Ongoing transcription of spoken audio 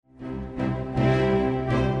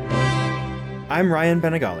I'm Ryan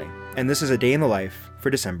Benegali, and this is A Day in the Life for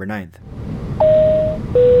December 9th.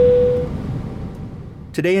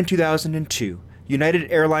 Today in 2002, United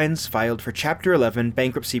Airlines filed for Chapter 11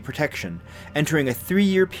 bankruptcy protection, entering a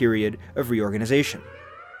 3-year period of reorganization.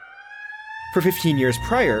 For 15 years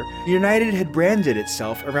prior, United had branded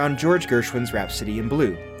itself around George Gershwin's Rhapsody in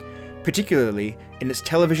Blue, particularly in its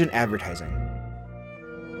television advertising.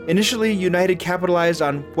 Initially, United capitalized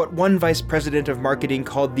on what one vice president of marketing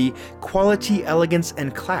called the quality, elegance,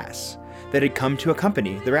 and class that had come to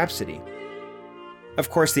accompany the Rhapsody. Of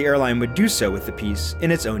course, the airline would do so with the piece in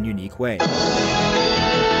its own unique way.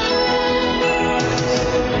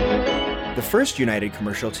 The first United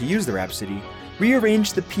commercial to use the Rhapsody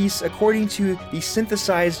rearranged the piece according to the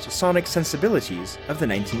synthesized sonic sensibilities of the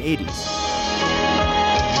 1980s.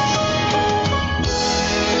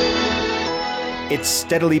 Its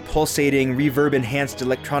steadily pulsating, reverb-enhanced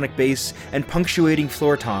electronic bass and punctuating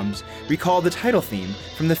floor toms recall the title theme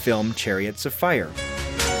from the film Chariots of Fire.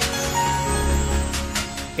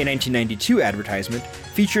 A 1992 advertisement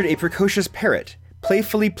featured a precocious parrot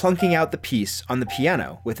playfully plunking out the piece on the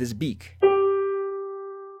piano with his beak.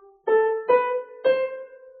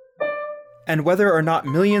 And whether or not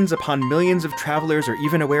millions upon millions of travelers are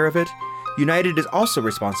even aware of it, United is also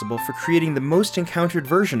responsible for creating the most encountered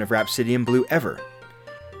version of Rhapsody in Blue ever.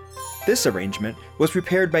 This arrangement was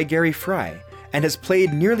prepared by Gary Fry and has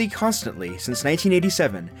played nearly constantly since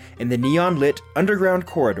 1987 in the neon-lit underground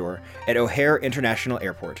corridor at O'Hare International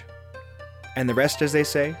Airport. And the rest, as they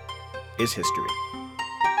say, is history.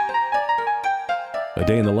 A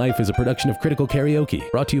Day in the Life is a production of Critical Karaoke,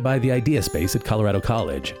 brought to you by the Idea Space at Colorado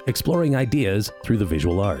College, exploring ideas through the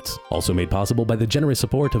visual arts. Also made possible by the generous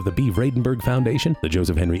support of the B. Vradenberg Foundation, the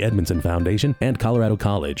Joseph Henry Edmondson Foundation, and Colorado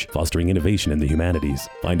College, fostering innovation in the humanities.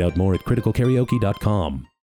 Find out more at criticalkaraoke.com.